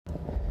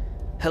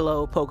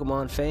Hello,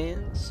 Pokemon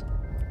fans.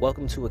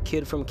 Welcome to A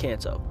Kid From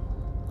Kanto,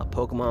 a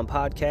Pokemon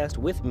podcast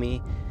with me,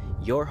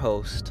 your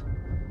host,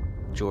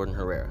 Jordan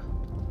Herrera.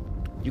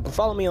 You can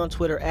follow me on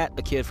Twitter at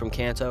A Kid From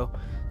Kanto.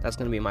 That's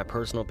going to be my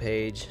personal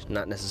page,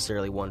 not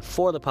necessarily one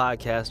for the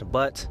podcast,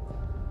 but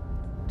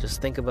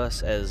just think of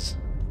us as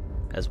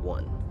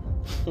one.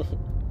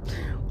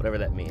 Whatever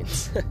that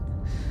means.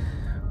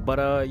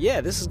 But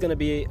this is going to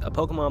be a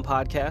Pokemon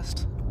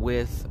podcast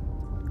with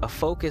a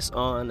focus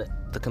on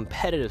the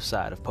competitive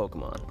side of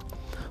Pokemon,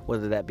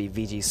 whether that be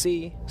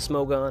VGC,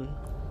 Smogon,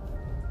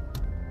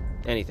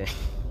 anything.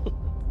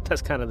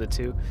 That's kind of the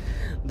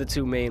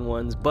two main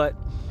ones. But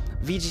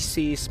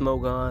VGC,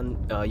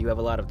 Smogon, you have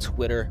a lot of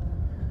Twitter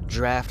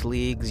draft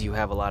leagues, you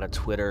have a lot of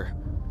Twitter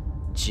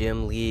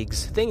gym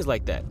leagues, things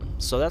like that.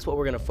 So that's what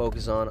we're going to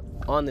focus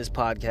on this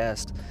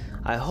podcast.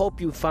 I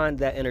hope you find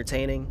that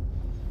entertaining.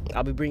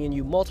 I'll be bringing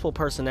you multiple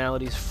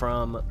personalities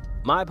from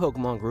my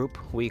Pokemon group.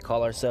 We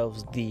call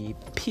ourselves the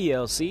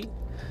PLC,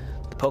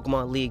 the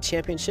Pokemon League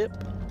Championship.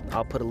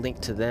 I'll put a link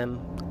to them.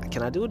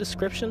 Can I do a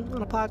description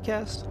on a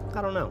podcast?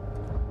 I don't know.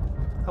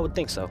 I would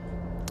think so.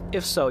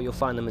 If so, you'll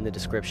find them in the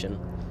description.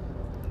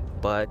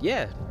 But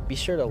yeah, be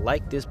sure to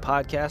like this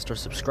podcast or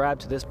subscribe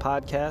to this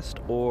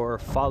podcast or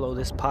follow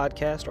this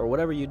podcast or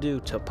whatever you do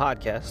to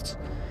podcasts.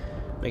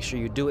 Make sure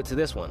you do it to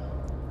this one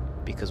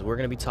because we're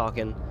going to be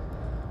talking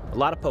a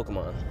lot of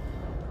Pokemon.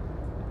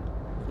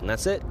 And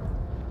that's it.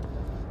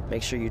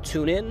 Make sure you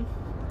tune in,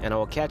 and I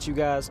will catch you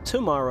guys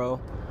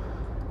tomorrow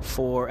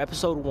for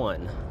episode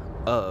 1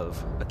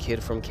 of A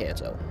Kid From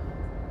Kanto.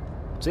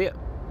 See ya.